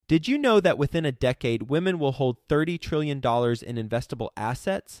Did you know that within a decade, women will hold $30 trillion in investable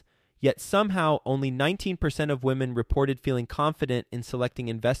assets? Yet somehow only 19% of women reported feeling confident in selecting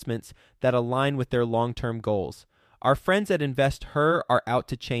investments that align with their long-term goals. Our friends at InvestHer are out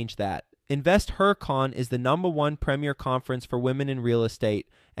to change that. InvestHerCon is the #1 premier conference for women in real estate,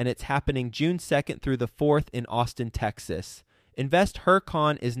 and it's happening June 2nd through the 4th in Austin, Texas.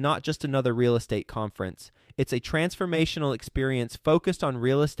 InvestHerCon is not just another real estate conference. It's a transformational experience focused on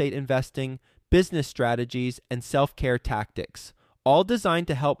real estate investing, business strategies, and self-care tactics, all designed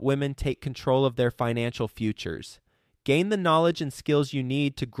to help women take control of their financial futures. Gain the knowledge and skills you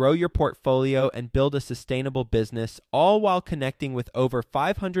need to grow your portfolio and build a sustainable business, all while connecting with over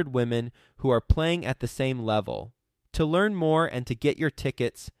 500 women who are playing at the same level. To learn more and to get your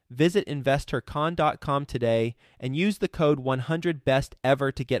tickets, visit InvestHerCon.com today and use the code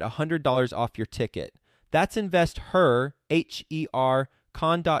 100BESTEVER to get $100 off your ticket. That's InvestHer, H-E-R,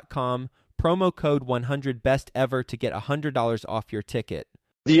 con.com, promo code 100BESTEVER to get $100 off your ticket.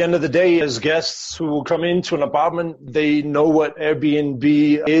 At the end of the day, as guests who will come into an apartment, they know what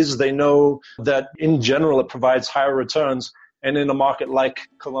Airbnb is. They know that in general it provides higher returns. And in a market like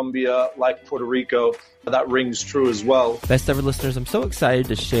Colombia, like Puerto Rico, that rings true as well. Best ever listeners, I'm so excited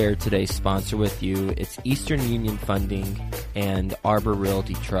to share today's sponsor with you. It's Eastern Union Funding and Arbor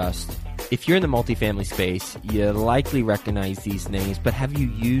Realty Trust. If you're in the multifamily space, you likely recognize these names, but have you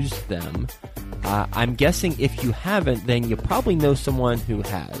used them? I'm guessing if you haven't, then you probably know someone who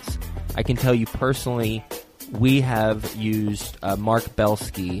has. I can tell you personally, we have used Mark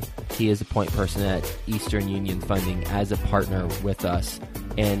Belsky. He is a point person at Eastern Union Funding as a partner with us,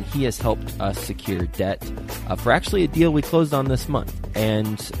 and he has helped us secure debt for actually a deal we closed on this month.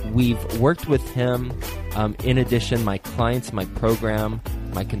 And we've worked with him. In addition, my clients, my program,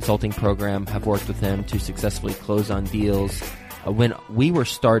 my consulting program have worked with him to successfully close on deals. When we were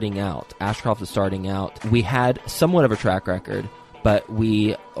starting out, Ashcroft was starting out, we had somewhat of a track record, but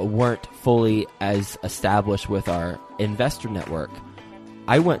we weren't fully as established with our investor network.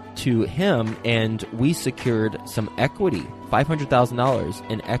 I went to him and we secured some equity, $500,000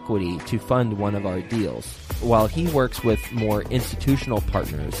 in equity to fund one of our deals. While he works with more institutional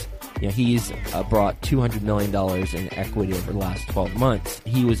partners, he's brought $200 million in equity over the last 12 months.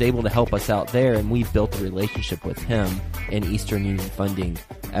 He was able to help us out there, and we've built a relationship with him and Eastern Union Funding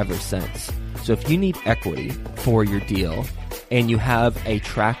ever since. So if you need equity for your deal and you have a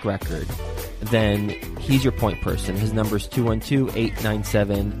track record, then he's your point person. His number is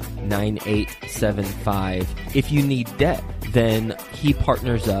 212-897-9875. If you need debt, then he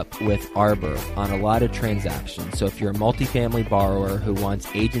partners up with Arbor on a lot of transactions. So if you're a multifamily borrower who wants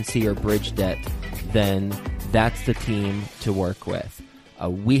agency or bridge debt, then that's the team to work with.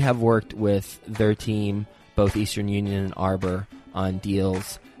 We have worked with their team, both Eastern Union and Arbor, on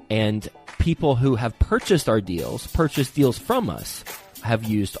deals, and people who have purchased our deals, purchased deals from us, have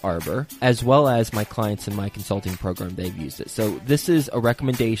used Arbor, as well as my clients in my consulting program, they've used it. So this is a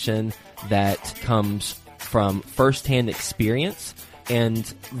recommendation that comes from firsthand experience. And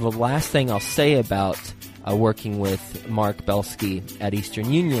the last thing I'll say about working with Mark Belsky at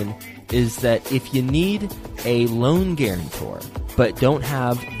Eastern Union is that if you need a loan guarantor, but don't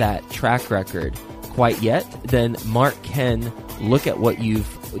have that track record quite yet, then Mark can look at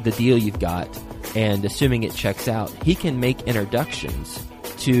the deal you've got, and assuming it checks out, he can make introductions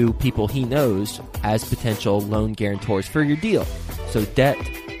to people he knows as potential loan guarantors for your deal. So debt,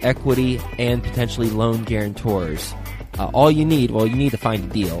 equity, and potentially loan guarantors. All you need to find a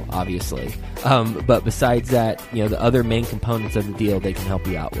deal, obviously. But besides that, the other main components of the deal they can help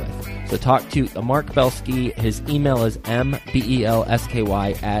you out with. So talk to Mark Belsky. His email is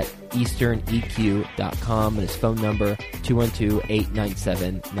mbelsky@easterneq.com, and his phone number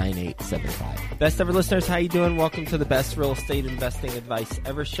 212-897-9875. Best ever listeners, how you doing? Welcome to the Best Real Estate Investing Advice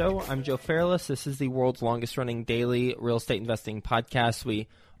Ever show. I'm Joe Fairless. This is the world's longest running daily real estate investing podcast. We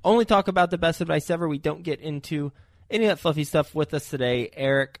only talk about the best advice ever. We don't get into any of that fluffy stuff. With us today,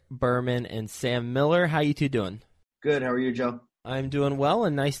 Eric Berman and Sam Miller. How you two doing? Good. How are you, Joe? I'm doing well,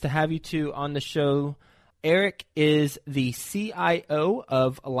 and nice to have you two on the show. Eric is the CIO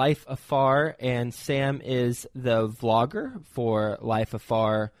of Life Afar, and Sam is the vlogger for Life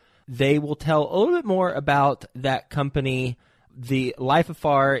Afar. They will tell a little bit more about that company. The Life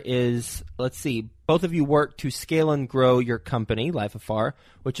Afar is, both of you work to scale and grow your company, Life Afar,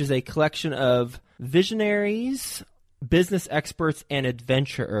 which is a collection of visionaries, business experts, and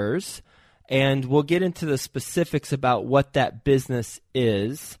adventurers. And we'll get into the specifics about what that business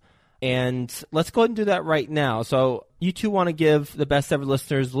is. And let's go ahead and do that right now. So you two want to give the best ever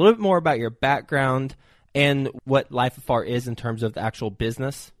listeners a little bit more about your background and what Life Afar is in terms of the actual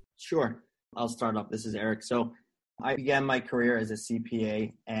business? Sure. I'll start off. This is Eric. So I began my career as a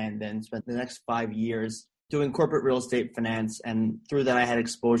CPA and then spent the next 5 years doing corporate real estate finance. And through that, I had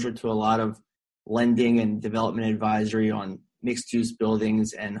exposure to a lot of lending and development advisory on mixed-use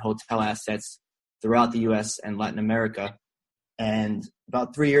buildings and hotel assets throughout the U.S. and Latin America. And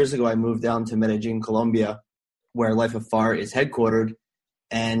about 3 years ago, I moved down to Medellin, Colombia, where Life of FAR is headquartered,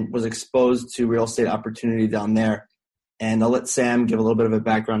 and was exposed to real estate opportunity down there. And I'll let Sam give a little bit of a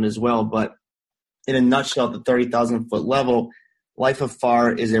background as well. But in a nutshell, at the 30,000 foot level, Life of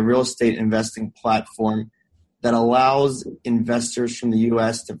FAR is a real estate investing platform that allows investors from the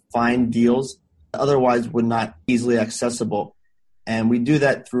U.S. to find deals that otherwise would not easily accessible. And we do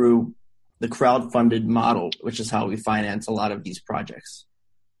that through the crowd-funded model, which is how we finance a lot of these projects.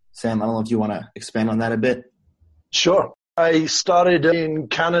 Sam, I don't know if you want to expand on that a bit. Sure. I started in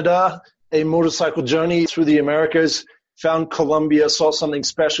Canada, a motorcycle journey through the Americas, found Colombia, saw something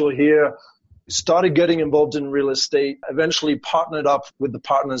special here, started getting involved in real estate, eventually partnered up with the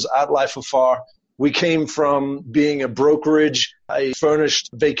partners at Life of FAR. We came from being a brokerage, a furnished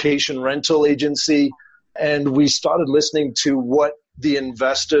vacation rental agency, and we started listening to what the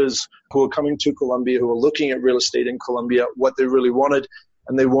investors who are coming to Colombia, who are looking at real estate in Colombia, what they really wanted.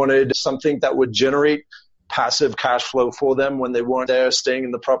 And they wanted something that would generate passive cash flow for them when they weren't there staying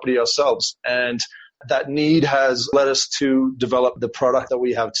in the property ourselves. And that need has led us to develop the product that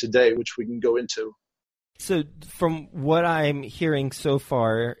we have today, which we can go into. So from what I'm hearing so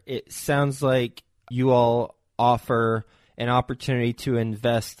far, it sounds like you all offer an opportunity to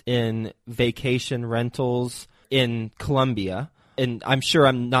invest in vacation rentals in Colombia. And I'm sure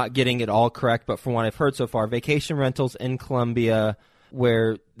I'm not getting it all correct, but from what I've heard so far, vacation rentals in Colombia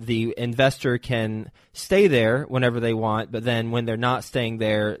where the investor can stay there whenever they want, but then when they're not staying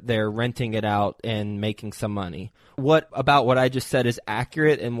there, they're renting it out and making some money. What about what I just said is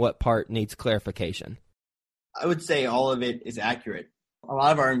accurate, and what part needs clarification? I would say all of it is accurate. A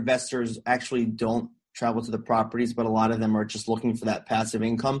lot of our investors actually don't travel to the properties, but a lot of them are just looking for that passive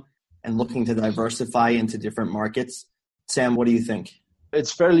income and looking to diversify into different markets. Sam, what do you think?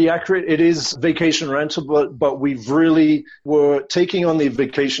 It's fairly accurate. It is vacation rental, but we're taking on the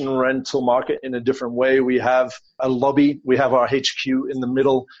vacation rental market in a different way. We have a lobby. We have our HQ in the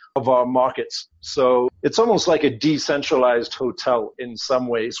middle of our markets. So it's almost like a decentralized hotel in some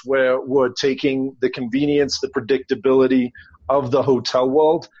ways, where we're taking the convenience, the predictability of the hotel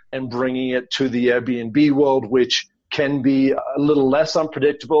world and bringing it to the Airbnb world, which can be a little less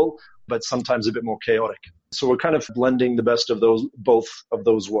unpredictable, but sometimes a bit more chaotic. So we're kind of blending the best of both of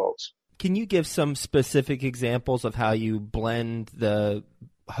those worlds. Can you give some specific examples of how you blend the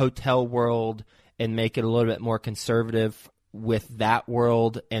hotel world and make it a little bit more conservative with that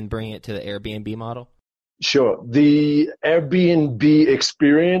world and bring it to the Airbnb model? Sure. The Airbnb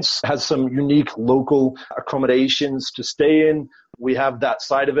experience has some unique local accommodations to stay in. We have that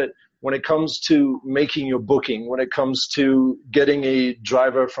side of it. When it comes to making your booking, when it comes to getting a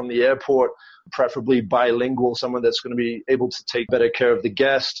driver from the airport, preferably bilingual, someone that's going to be able to take better care of the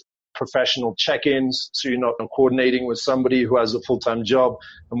guest, professional check-ins, so you're not coordinating with somebody who has a full-time job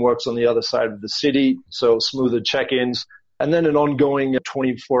and works on the other side of the city, so smoother check-ins. And then an ongoing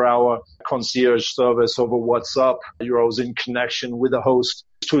 24-hour concierge service over WhatsApp. You're always in connection with a host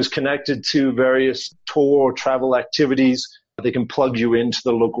who is connected to various tour or travel activities. They can plug you into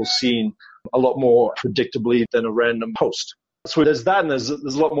the local scene a lot more predictably than a random host. So there's that, and there's a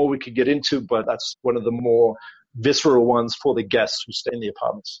lot more we could get into, but that's one of the more visceral ones for the guests who stay in the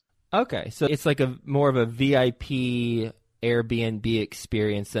apartments. Okay, so it's like a more of a VIP Airbnb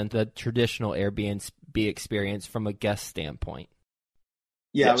experience than the traditional Airbnb experience from a guest standpoint.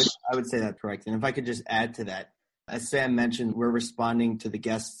 Yeah, yes. I would say that's correct. And if I could just add to that, as Sam mentioned, we're responding to the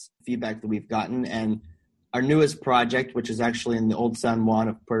guests' feedback that we've gotten, and our newest project, which is actually in the Old San Juan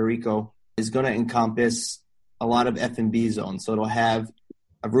of Puerto Rico, is going to encompass a lot of F&B zones. So it'll have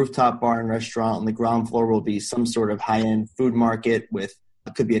a rooftop bar and restaurant. On the ground floor will be some sort of high-end food market with,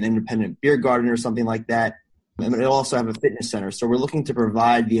 it could be an independent beer garden or something like that. And it'll also have a fitness center. So we're looking to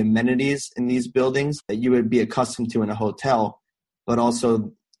provide the amenities in these buildings that you would be accustomed to in a hotel, but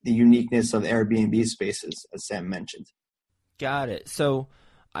also the uniqueness of Airbnb spaces, as Sam mentioned. Got it. So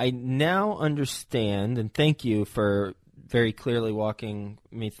I now understand, and thank you for very clearly walking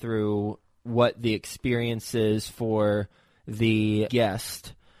me through what the experience is for the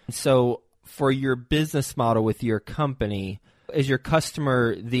guest. So for your business model with your company, is your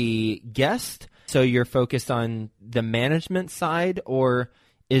customer the guest? So you're focused on the management side, or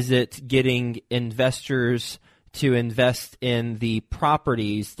is it getting investors to invest in the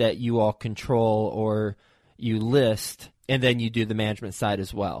properties that you all control, or you list, and then you do the management side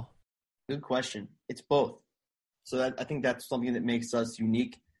as well? Good question. It's both. So I think that's something that makes us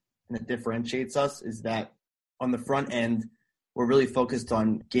unique and that differentiates us, is that on the front end, we're really focused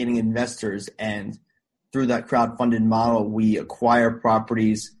on gaining investors, and through that crowd-funded model, we acquire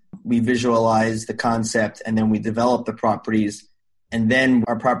properties, we visualize the concept, and then we develop the properties. And then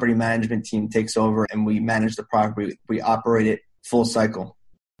our property management team takes over and we manage the property. We operate it full cycle.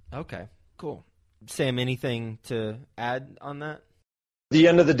 Okay, cool. Sam, anything to add on that? At the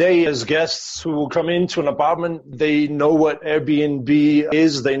end of the day, as guests who will come into an apartment, they know what Airbnb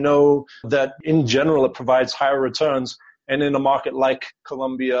is. They know that in general it provides higher returns. And in a market like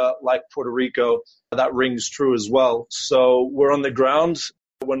Colombia, like Puerto Rico, that rings true as well. So we're on the ground.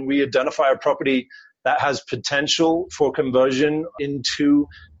 When we identify a property that has potential for conversion into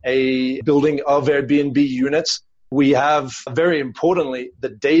a building of Airbnb units, we have, very importantly, the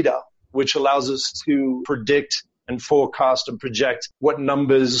data, which allows us to predict and forecast and project what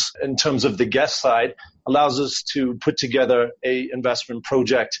numbers in terms of the guest side, allows us to put together a investment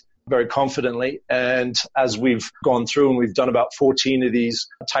project very confidently. And as we've gone through, and we've done about 14 of these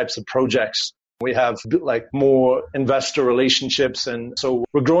types of projects, we have like more investor relationships. And so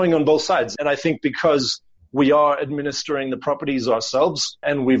we're growing on both sides. And I think because we are administering the properties ourselves,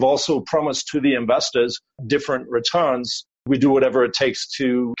 and we've also promised to the investors different returns, we do whatever it takes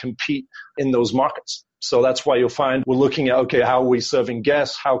to compete in those markets. So that's why you'll find we're looking at, okay, how are we serving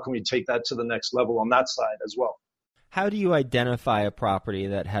guests? How can we take that to the next level on that side as well? How do you identify a property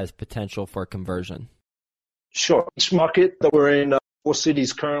that has potential for conversion? Sure. Each market that we're in, 4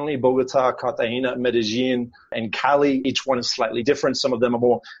 cities currently, Bogota, Cartagena, Medellin, and Cali. Each one is slightly different. Some of them are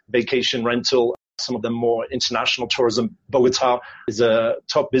more vacation rental, some of them more international tourism. Bogota is a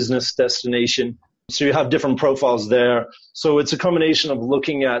top business destination. So you have different profiles there. So it's a combination of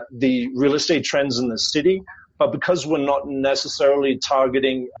looking at the real estate trends in the city, but because we're not necessarily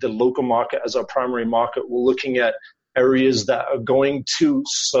targeting the local market as our primary market, we're looking at areas that are going to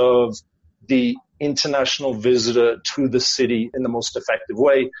serve the international visitor to the city in the most effective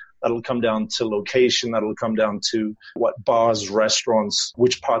way. That'll come down to location. That'll come down to what bars, restaurants,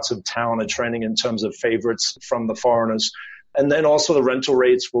 which parts of town are trending in terms of favorites from the foreigners. And then also the rental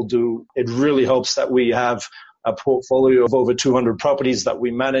rates will do. It really helps that we have a portfolio of over 200 properties that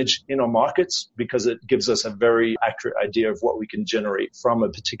we manage in our markets, because it gives us a very accurate idea of what we can generate from a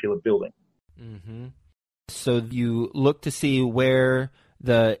particular building. Mm-hmm. So you look to see where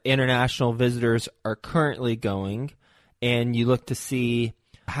the international visitors are currently going, and you look to see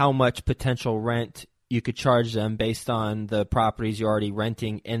how much potential rent you could charge them based on the properties you're already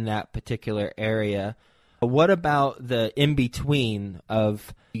renting in that particular area. What about the in-between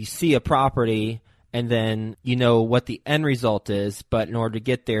of you see a property and then you know what the end result is, but in order to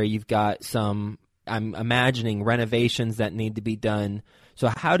get there, you've got some, I'm imagining, renovations that need to be done. So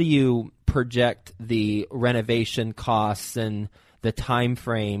how do you project the renovation costs and the time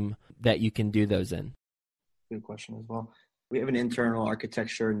frame that you can do those in? Good question as well. We have an internal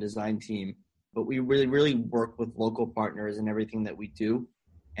architecture and design team, but we really work with local partners in everything that we do.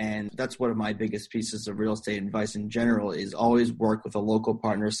 And that's one of my biggest pieces of real estate advice in general, is always work with a local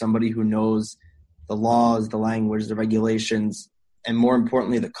partner, somebody who knows the laws, the language, the regulations, and more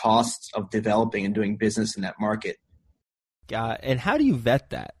importantly, the costs of developing and doing business in that market. And how do you vet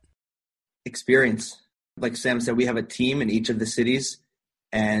that? Experience. Like Sam said, we have a team in each of the cities.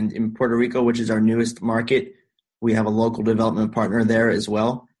 And in Puerto Rico, which is our newest market, we have a local development partner there as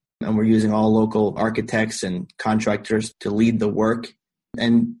well. And we're using all local architects and contractors to lead the work.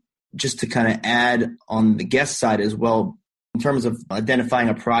 And just to kind of add on the guest side as well, in terms of identifying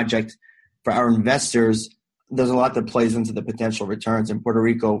a project for our investors, there's a lot that plays into the potential returns. In Puerto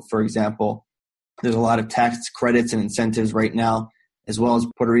Rico, for example, there's a lot of tax credits and incentives right now, as well as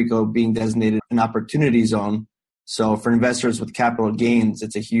Puerto Rico being designated an opportunity zone. So for investors with capital gains,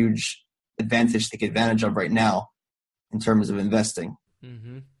 it's a huge advantage to take advantage of right now in terms of investing.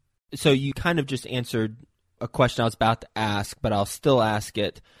 Mm-hmm. So you kind of just answered a question I was about to ask, but I'll still ask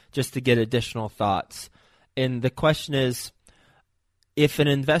it just to get additional thoughts. And the question is, if an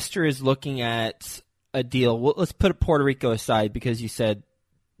investor is looking at a deal, well, let's put Puerto Rico aside because you said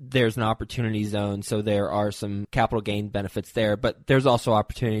there's an opportunity zone, so there are some capital gain benefits there, but there's also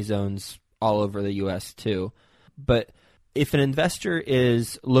opportunity zones all over the U.S. too. But if an investor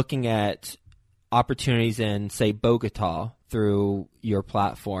is looking at opportunities in, say, Bogota through your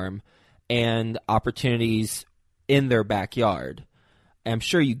platform and opportunities in their backyard, I'm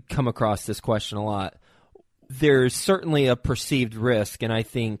sure you come across this question a lot. There's certainly a perceived risk, and I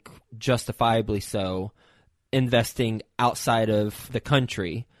think justifiably so, investing outside of the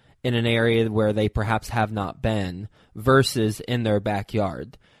country in an area where they perhaps have not been versus in their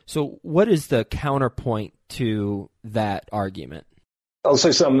backyard. So what is the counterpoint to that argument? I'll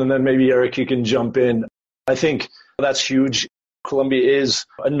say something and then maybe Eric, you can jump in. I think that's huge. Colombia is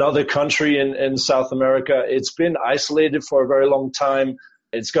another country in South America. It's been isolated for a very long time.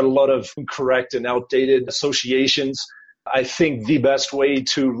 It's got a lot of incorrect and outdated associations. I think the best way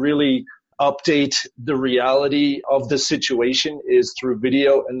to really update the reality of the situation is through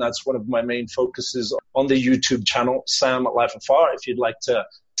video, and that's one of my main focuses on the YouTube channel, Sam at Life Afar. If you'd like to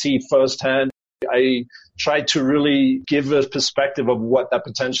see firsthand, I tried to really give a perspective of what that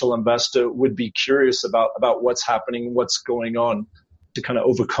potential investor would be curious about what's happening, what's going on, to kind of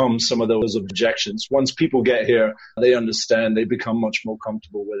overcome some of those objections. Once people get here, they understand, they become much more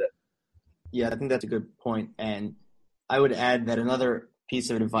comfortable with it. Yeah, I think that's a good point. And I would add that another piece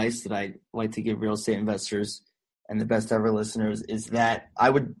of advice that I like to give real estate investors and the best ever listeners is that I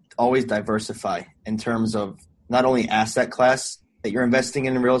would always diversify in terms of not only asset class that you're investing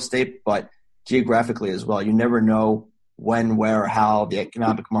in real estate, but geographically as well. You never know when, where, or how the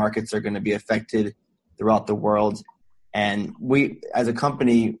economic markets are going to be affected throughout the world. And we, as a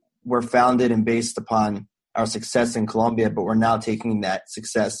company, we're founded and based upon our success in Colombia, but we're now taking that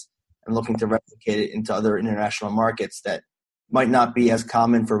success and looking to replicate it into other international markets that might not be as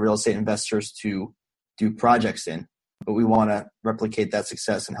common for real estate investors to do projects in. But we want to replicate that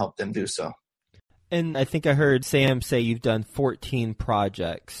success and help them do so. And I think I heard Sam say you've done 14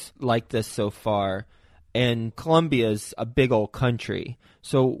 projects like this so far, and Colombia's a big old country.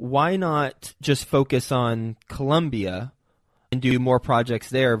 So why not just focus on Colombia and do more projects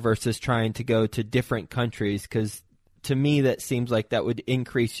there versus trying to go to different countries? Because to me, that seems like that would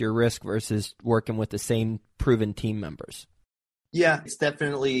increase your risk versus working with the same proven team members. Yeah, it's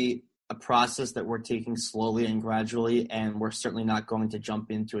definitely a process that we're taking slowly and gradually, and we're certainly not going to jump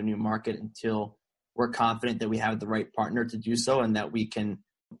into a new market until we're confident that we have the right partner to do so and that we can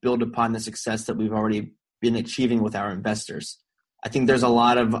build upon the success that we've already been achieving with our investors. I think there's a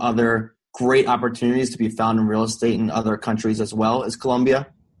lot of other great opportunities to be found in real estate in other countries as well as Colombia.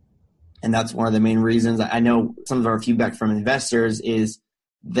 And that's one of the main reasons. I know some of our feedback from investors is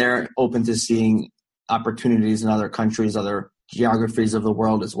they're open to seeing opportunities in other countries, other geographies of the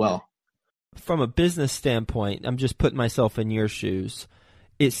world as well. From a business standpoint, I'm just putting myself in your shoes.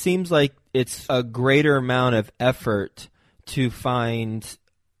 It seems like it's a greater amount of effort to find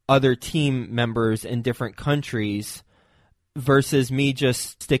other team members in different countries versus me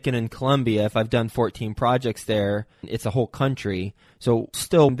just sticking in Colombia. If I've done 14 projects there, it's a whole country. So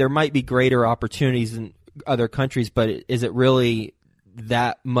still, there might be greater opportunities in other countries, but is it really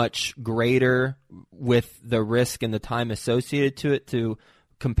that much greater with the risk and the time associated to it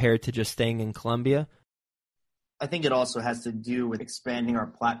compared to just staying in Colombia? I think it also has to do with expanding our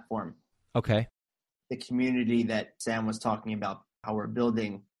platform. Okay. The community that Sam was talking about, how we're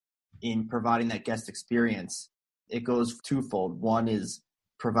building in providing that guest experience, it goes twofold. One is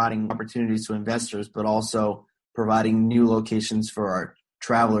providing opportunities to investors, but also providing new locations for our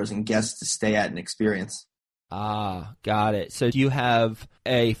travelers and guests to stay at and experience. Ah, got it. So do you have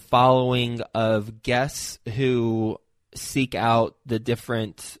a following of guests who seek out the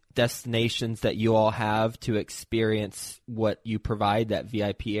different destinations that you all have to experience what you provide, that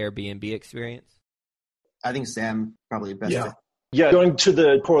VIP Airbnb experience? I think Sam probably best. Yeah, going to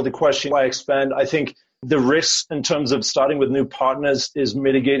the core of the question, why expand? I think the risk in terms of starting with new partners is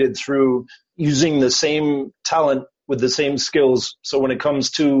mitigated through using the same talent with the same skills. So when it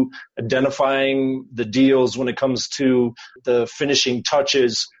comes to identifying the deals, when it comes to the finishing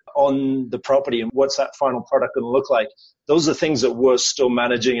touches on the property and what's that final product going to look like, those are things that we're still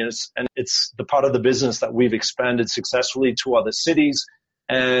managing. And it's the part of the business that we've expanded successfully to other cities.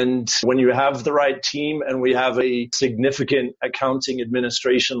 And when you have the right team and we have a significant accounting,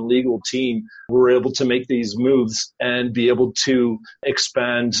 administration, legal team, we're able to make these moves and be able to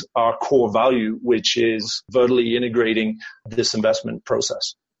expand our core value, which is vertically integrating this investment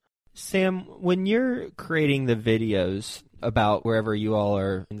process. Sam, when you're creating the videos about wherever you all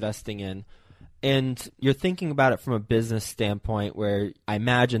are investing in, and you're thinking about it from a business standpoint where I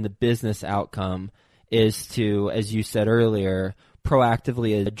imagine the business outcome is to, as you said earlier,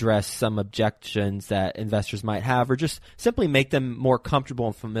 proactively address some objections that investors might have or just simply make them more comfortable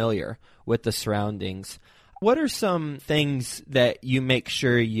and familiar with the surroundings. What are some things that you make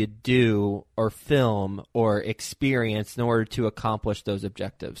sure you do or film or experience in order to accomplish those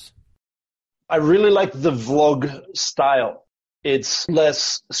objectives? I really like the vlog style. It's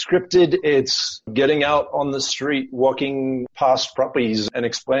less scripted. It's getting out on the street, walking past properties and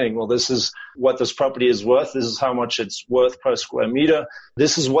explaining, well, this is what this property is worth. This is how much it's worth per square meter.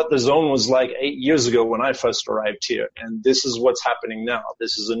 This is what the zone was like 8 years ago when I first arrived here. And this is what's happening now.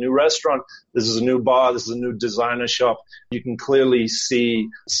 This is a new restaurant. This is a new bar. This is a new designer shop. You can clearly see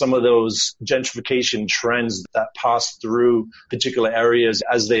some of those gentrification trends that pass through particular areas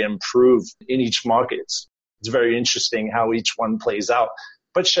as they improve in each market. It's very interesting how each one plays out.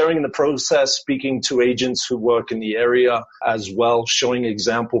 But sharing the process, speaking to agents who work in the area as well, showing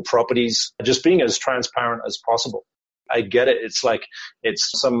example properties, just being as transparent as possible. I get it. It's like it's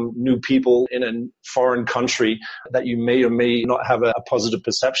some new people in a foreign country that you may or may not have a positive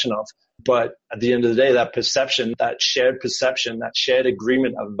perception of. But at the end of the day, that perception, that shared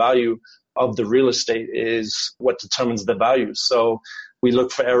agreement of value of the real estate is what determines the value. So we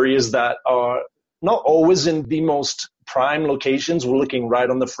look for areas that are not always in the most prime locations. We're looking right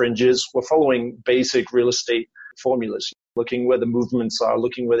on the fringes. We're following basic real estate formulas, looking where the movements are,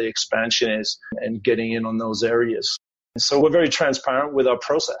 looking where the expansion is, and getting in on those areas. And so we're very transparent with our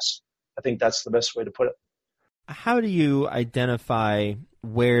process. I think that's the best way to put it. How do you identify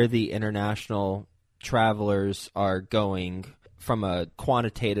where the international travelers are going from a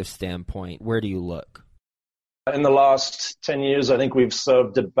quantitative standpoint? Where do you look? In the last 10 years, I think we've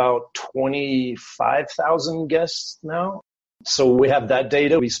served about 25,000 guests now. So we have that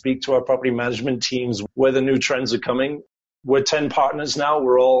data. We speak to our property management teams where the new trends are coming. We're 10 partners now.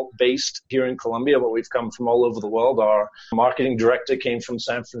 We're all based here in Colombia, but we've come from all over the world. Our marketing director came from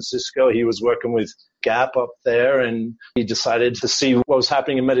San Francisco. He was working with Gap up there, and he decided to see what was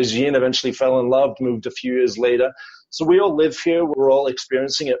happening in Medellin, eventually fell in love, moved a few years later. So we all live here. We're all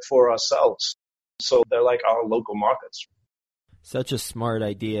experiencing it for ourselves. So they're like our local markets. Such a smart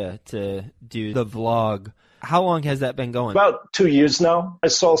idea to do the vlog. How long has that been going? About 2 years now. I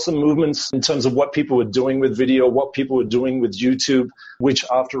saw some movements in terms of what people were doing with video, what people were doing with YouTube, which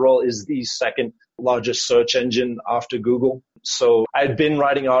after all is the second largest search engine after Google. So I'd been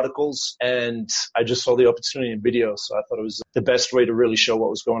writing articles and I just saw the opportunity in video. So I thought it was the best way to really show what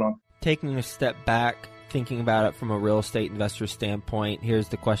was going on. Taking a step back, thinking about it from a real estate investor standpoint, here's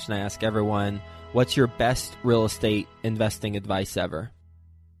the question I ask everyone. What's your best real estate investing advice ever?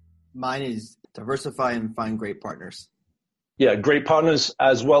 Mine is diversify and find great partners. Yeah, great partners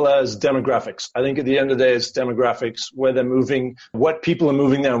as well as demographics. I think at the end of the day, it's demographics, where they're moving, what people are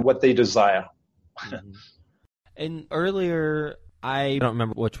moving there, and what they desire. Mm-hmm. And earlier, I don't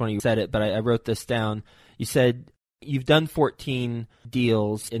remember which one you said it, but I wrote this down. You said you've done 14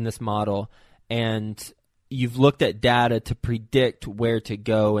 deals in this model, and you've looked at data to predict where to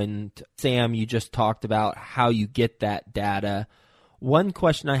go. And Sam, you just talked about how you get that data. One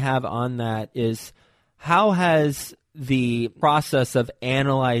question I have on that is, how has the process of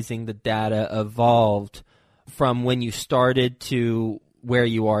analyzing the data evolved from when you started to where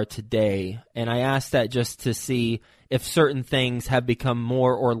you are today? And I ask that just to see if certain things have become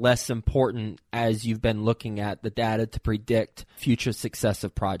more or less important as you've been looking at the data to predict future success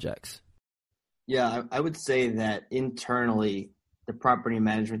of projects. Yeah, I would say that internally, the property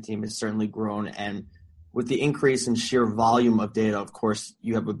management team has certainly grown. And with the increase in sheer volume of data, of course,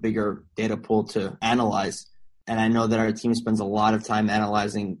 you have a bigger data pool to analyze. And I know that our team spends a lot of time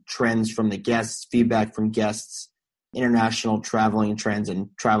analyzing trends from the guests, feedback from guests, international traveling trends and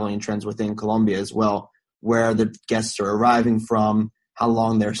traveling trends within Colombia as well, where the guests are arriving from, how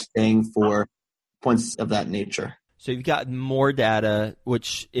long they're staying for, points of that nature. So you've got more data,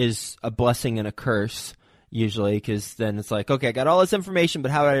 which is a blessing and a curse usually, because then it's like, okay, I got all this information, but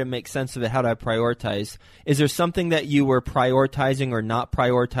how do I make sense of it? How do I prioritize? Is there something that you were prioritizing or not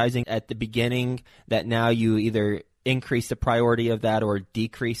prioritizing at the beginning that now you either increase the priority of that or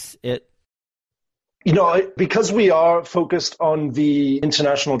decrease it? You know, because we are focused on the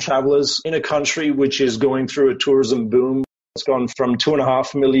international travelers in a country which is going through a tourism boom. It's gone from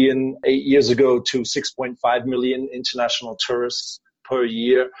 2.5 million 8 years ago to 6.5 million international tourists per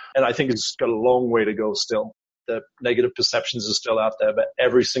year. And I think it's got a long way to go still. The negative perceptions are still out there, but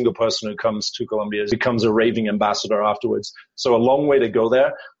every single person who comes to Colombia becomes a raving ambassador afterwards. So a long way to go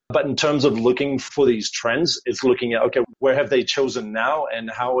there. But in terms of looking for these trends, it's looking at, okay, where have they chosen now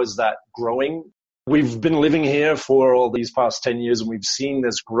and how is that growing? We've been living here for all these past 10 years and we've seen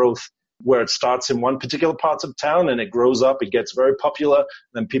this growth where it starts in one particular part of town and it grows up, it gets very popular,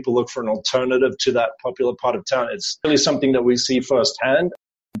 then people look for an alternative to that popular part of town. It's really something that we see firsthand,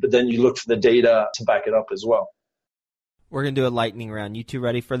 but then you look for the data to back it up as well. We're going to do a lightning round. You two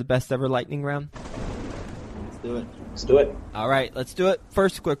ready for the best ever lightning round? do it. Let's do it. All right, let's do it.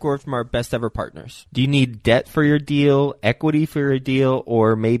 First, a quick word from our best ever partners. Do you need debt for your deal, equity for your deal,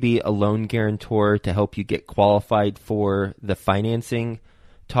 or maybe a loan guarantor to help you get qualified for the financing?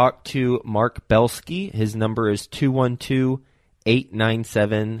 Talk to Mark Belsky. His number is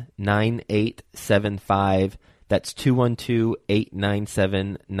 212-897-9875. That's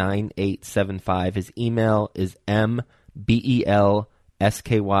 212-897-9875. His email is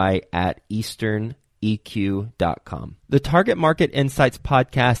mbelsky@easterneq.com. The Target Market Insights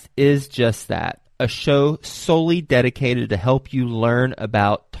podcast is just that, a show solely dedicated to help you learn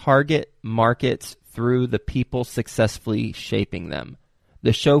about target markets through the people successfully shaping them.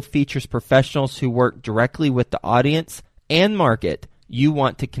 The show features professionals who work directly with the audience and market you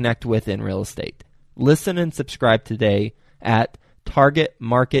want to connect with in real estate. Listen and subscribe today at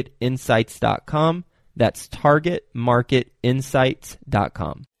targetmarketinsights.com. That's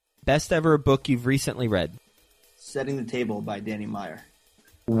targetmarketinsights.com. Best ever book you've recently read? Setting the Table by Danny Meyer.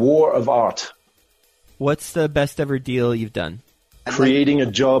 War of Art. What's the best ever deal you've done? Creating a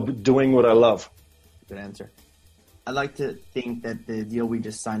job, doing what I love. Good answer. I'd like to think that the deal we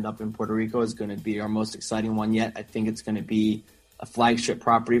just signed up in Puerto Rico is going to be our most exciting one yet. I think it's going to be a flagship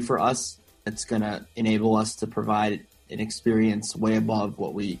property for us. It's going to enable us to provide an experience way above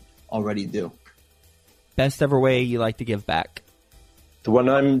what we already do. Best ever way you like to give back? The one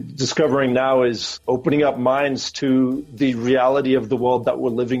I'm discovering now is opening up minds to the reality of the world that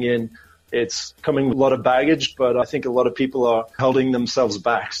we're living in. It's coming with a lot of baggage, but I think a lot of people are holding themselves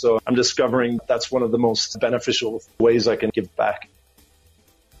back. So I'm discovering that's one of the most beneficial ways I can give back.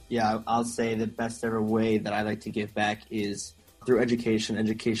 Yeah, I'll say the best ever way that I like to give back is through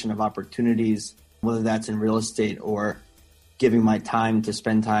education of opportunities, whether that's in real estate or giving my time to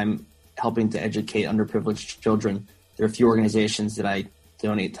spend time helping to educate underprivileged children. There are a few organizations that I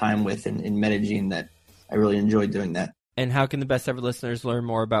donate time with in Medellin that I really enjoy doing that. And how can the best ever listeners learn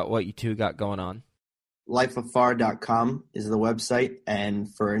more about what you two got going on? Lifeafar.com is the website.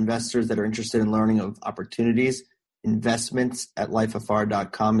 And for investors that are interested in learning of opportunities, investments at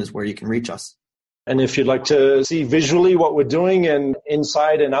lifeafar.com is where you can reach us. And if you'd like to see visually what we're doing and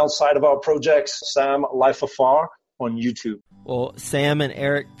inside and outside of our projects, Sam Life Afar on YouTube. Well, Sam and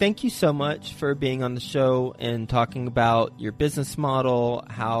Eric, thank you so much for being on the show and talking about your business model,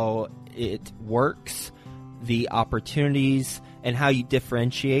 how it works, the opportunities, and how you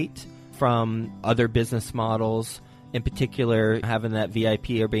differentiate from other business models, in particular having that VIP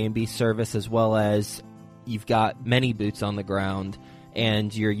Airbnb service, as well as you've got many boots on the ground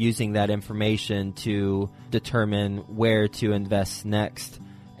and you're using that information to determine where to invest next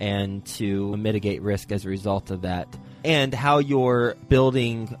and to mitigate risk as a result of that, and how you're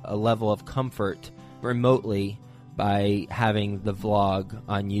building a level of comfort remotely by having the vlog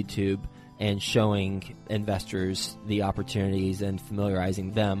on YouTube and showing investors the opportunities and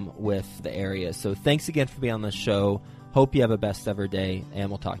familiarizing them with the area. So thanks again for being on the show. Hope you have a best ever day, and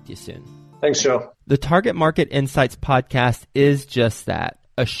we'll talk to you soon. Thanks, Joe. The Target Market Insights podcast is just that,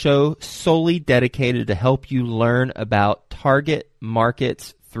 a show solely dedicated to help you learn about target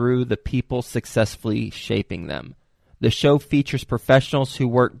markets through the people successfully shaping them. The show features professionals who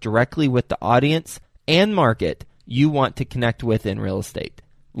work directly with the audience and market you want to connect with in real estate.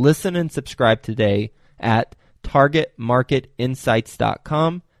 Listen and subscribe today at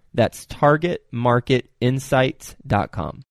targetmarketinsights.com. That's targetmarketinsights.com.